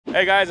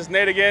Hey guys, it's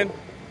Nate again.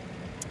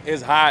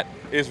 It's hot,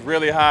 it's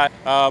really hot.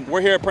 We're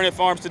here at Printed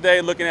Farms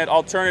today looking at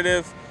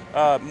alternative,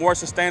 more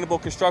sustainable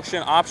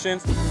construction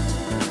options.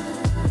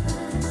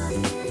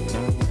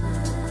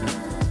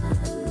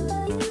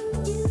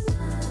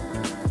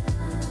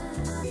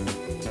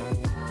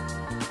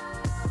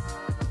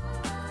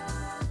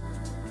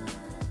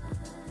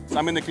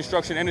 I'm in the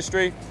construction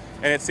industry,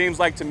 and it seems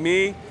like to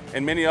me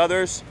and many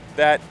others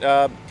that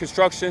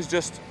construction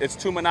is it's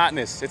too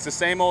monotonous. It's the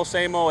same old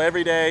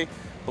every day.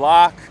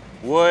 Block,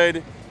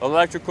 wood,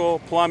 electrical,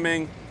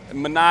 plumbing,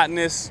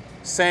 monotonous,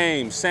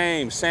 same.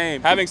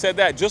 Having said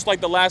that, just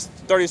like the last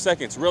 30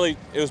 seconds, really,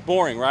 it was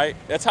boring, right?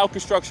 That's how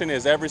construction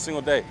is every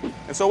single day.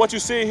 And so what you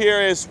see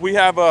here is we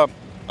have a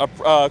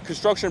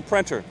construction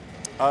printer.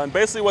 And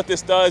basically what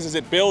this does is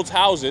it builds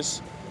houses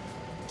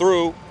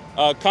through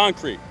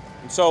concrete.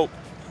 And so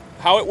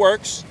how it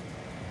works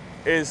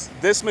is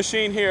this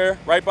machine here,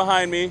 right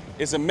behind me,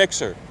 is a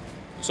mixer.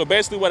 So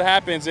basically what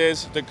happens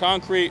is the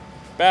concrete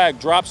bag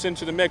drops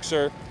into the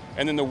mixer,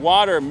 and then the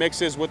water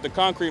mixes with the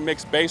concrete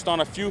mix based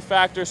on a few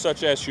factors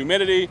such as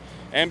humidity,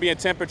 ambient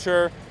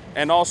temperature,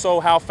 and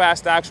also how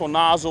fast the actual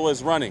nozzle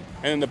is running.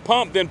 And then the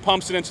pump then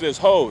pumps it into this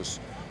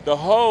hose. The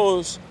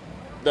hose,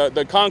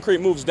 the concrete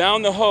moves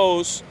down the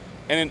hose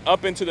and then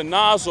up into the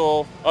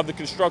nozzle of the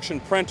construction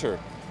printer.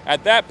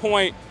 At that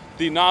point,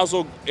 the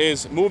nozzle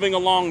is moving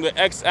along the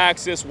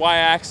x-axis,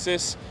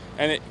 y-axis,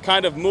 and it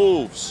kind of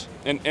moves.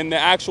 And the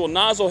actual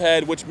nozzle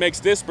head, which makes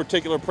this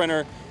particular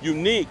printer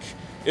unique,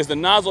 is the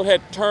nozzle head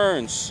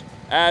turns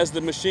as the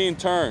machine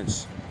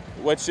turns,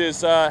 which is,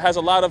 has a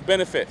lot of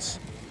benefits.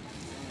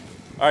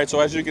 All right,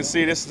 so as you can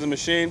see, this is the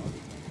machine.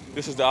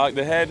 This is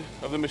the head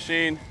of the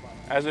machine.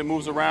 As it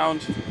moves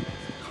around,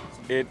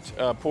 it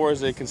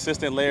pours a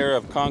consistent layer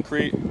of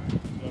concrete.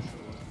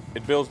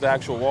 It builds the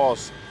actual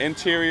walls,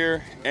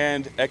 interior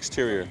and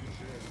exterior.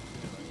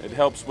 It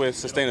helps with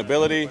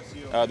sustainability.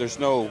 There's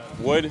no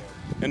wood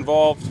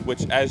involved,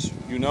 which, as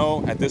you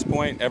know, at this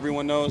point,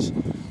 everyone knows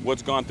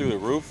what's gone through the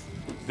roof.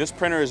 This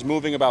printer is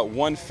moving about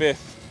 1/5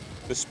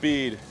 the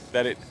speed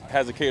that it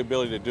has the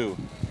capability to do.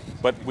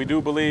 But we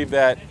do believe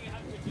that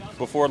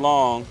before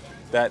long,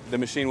 that the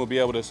machine will be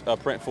able to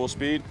print full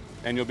speed,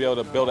 and you'll be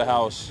able to build a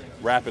house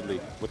rapidly,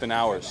 within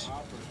hours.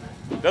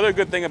 The other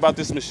good thing about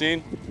this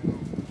machine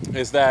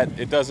is that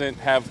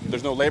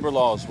there's no labor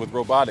laws with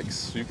robotics.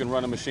 So you can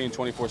run a machine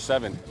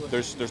 24/7.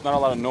 There's not a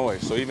lot of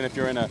noise. So even if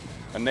you're in a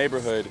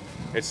neighborhood,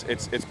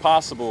 it's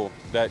possible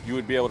that you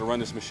would be able to run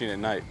this machine at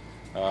night,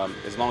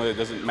 as long as it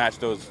doesn't match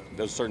those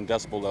certain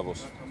decibel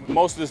levels.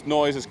 Most of this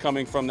noise is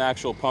coming from the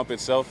actual pump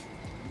itself,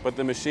 but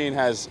the machine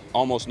has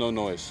almost no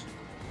noise.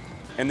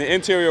 And the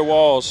interior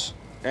walls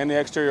and the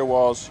exterior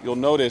walls, you'll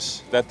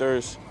notice that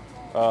there's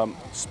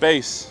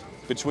space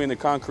between the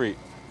concrete.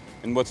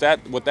 And what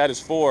that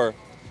is for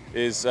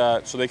is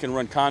so they can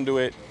run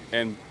conduit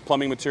and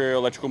plumbing material,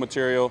 electrical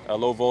material,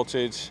 low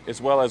voltage,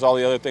 as well as all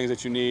the other things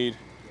that you need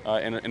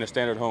in a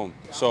standard home.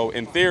 So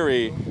in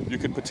theory, you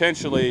could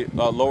potentially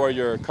lower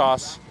your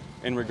costs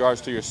in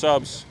regards to your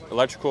subs,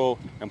 electrical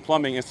and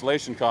plumbing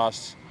installation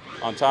costs,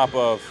 on top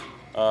of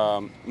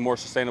more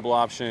sustainable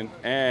option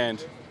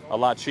and a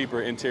lot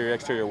cheaper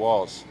interior-exterior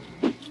walls.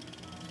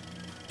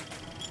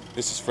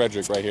 This is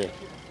Frederick right here.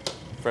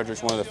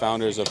 Frederick's one of the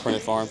founders of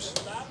Printed Farms.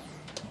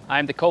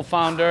 I'm the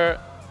co-founder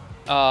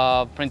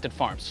of Printed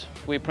Farms.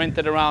 We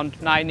printed around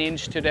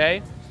 9-inch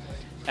today,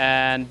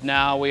 and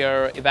now we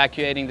are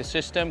evacuating the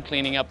system,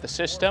 cleaning up the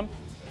system.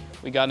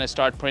 We're gonna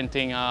start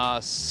printing a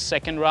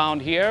second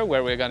round here,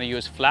 where we're gonna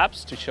use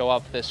flaps to show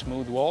off the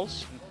smooth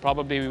walls.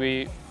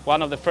 Probably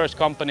one of the first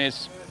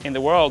companies in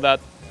the world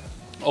that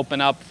open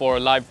up for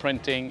live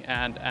printing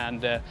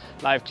and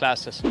live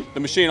classes. The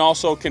machine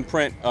also can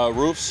print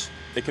roofs.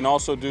 It can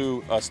also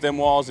do stem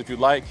walls if you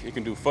like. It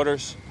can do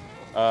footers.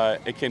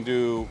 It can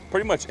do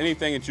pretty much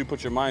anything that you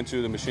put your mind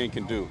to, the machine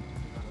can do.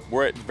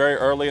 We're very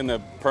early in the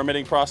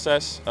permitting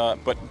process,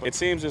 but it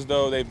seems as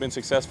though they've been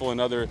successful in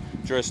other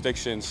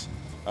jurisdictions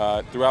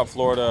throughout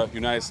Florida,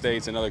 United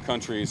States, and other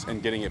countries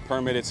in getting it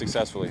permitted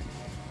successfully.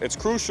 It's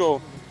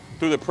crucial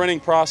through the printing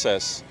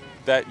process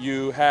that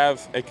you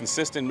have a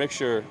consistent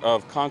mixture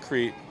of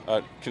concrete,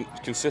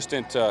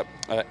 consistent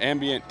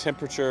ambient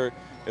temperature,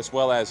 as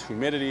well as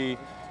humidity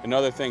and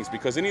other things,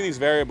 because any of these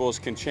variables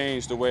can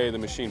change the way the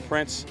machine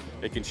prints.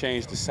 It can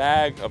change the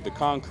sag of the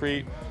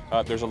concrete.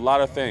 There's a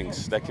lot of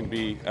things that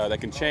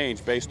can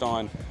change based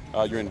on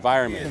your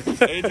environment.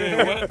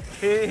 Adrian, what?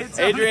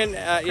 Adrian,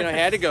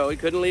 had to go. He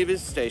couldn't leave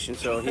his station,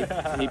 so he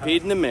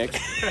peed in the mix.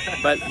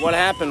 But what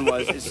happened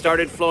was it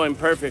started flowing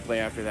perfectly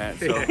after that.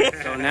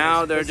 So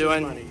now they're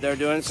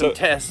doing some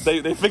tests.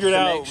 They figured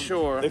out make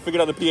sure they figured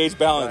out the pH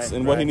balance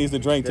and what he needs to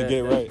drink to get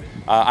it right.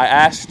 I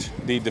asked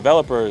the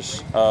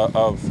developers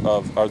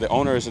or the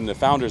owners and the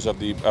founders of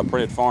the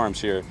Printed Farms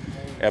here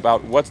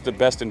about what's the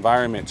best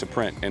environment to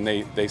print, and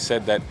they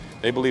said that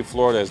they believe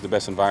Florida is the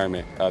best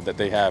environment that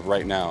they have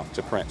right now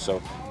to print.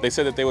 So they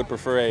said that they would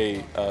prefer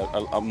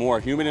a more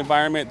humid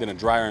environment than a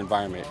drier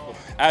environment.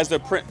 As the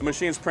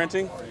machine's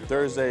printing,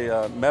 there's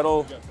a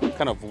metal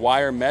kind of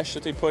wire mesh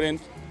that they put in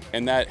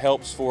and that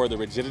helps for the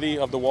rigidity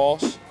of the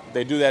walls.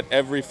 They do that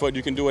every foot.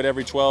 You can do it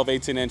every 12,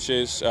 18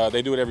 inches.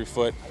 They do it every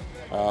foot.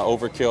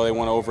 Overkill, they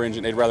want to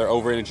over-engineer. They'd rather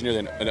over-engineer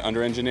than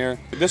under-engineer.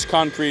 This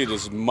concrete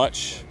is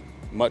much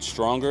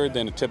stronger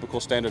than a typical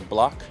standard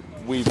block.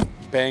 We've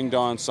banged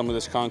on some of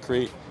this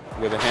concrete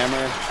with a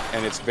hammer,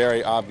 and it's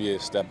very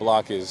obvious that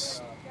block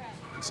it's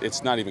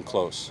not even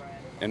close.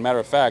 And matter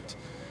of fact,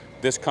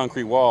 this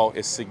concrete wall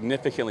is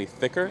significantly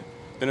thicker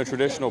than a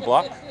traditional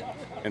block,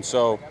 and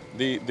so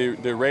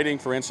the rating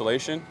for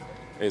insulation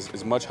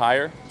is much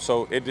higher.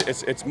 So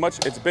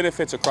it's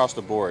benefits across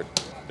the board.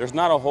 There's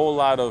not a whole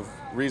lot of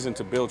reason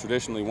to build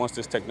traditionally once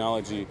this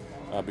technology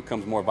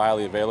becomes more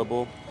widely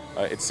available.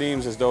 It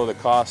seems as though the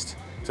cost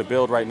to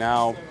build right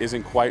now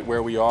isn't quite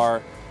where we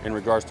are in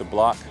regards to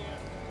block.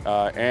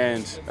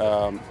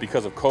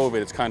 Because of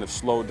COVID, it's kind of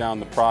slowed down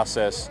the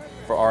process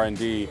for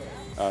R&D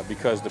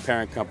because the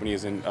parent company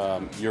is in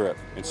Europe.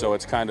 And so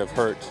it's kind of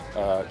hurt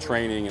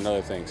training and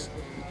other things.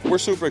 We're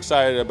super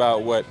excited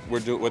about what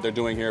they're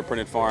doing here at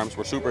Printed Farms.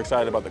 We're super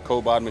excited about the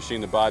COBOD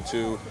machine, the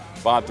BOD2.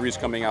 BOD3 is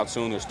coming out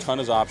soon. There's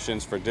tons of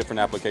options for different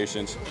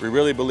applications. We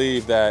really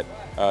believe that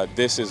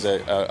this is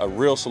a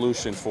real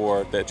solution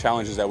for the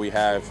challenges that we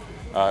have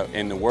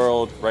in the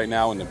world right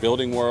now, in the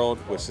building world,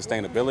 with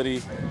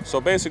sustainability. So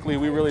basically,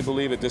 we really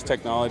believe that this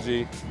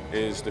technology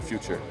is the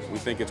future. We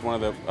think it's one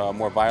of the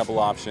more viable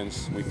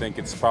options. We think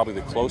it's probably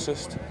the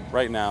closest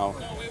right now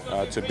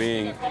to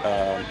being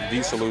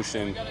the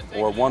solution,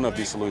 or one of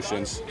the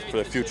solutions for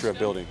the future of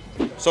building.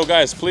 So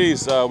guys,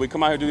 please, we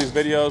come out here to do these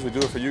videos. We do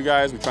it for you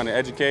guys. We're trying to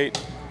educate.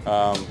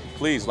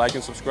 Please like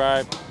and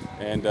subscribe,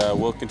 and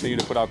we'll continue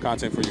to put out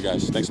content for you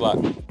guys. Thanks a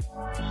lot.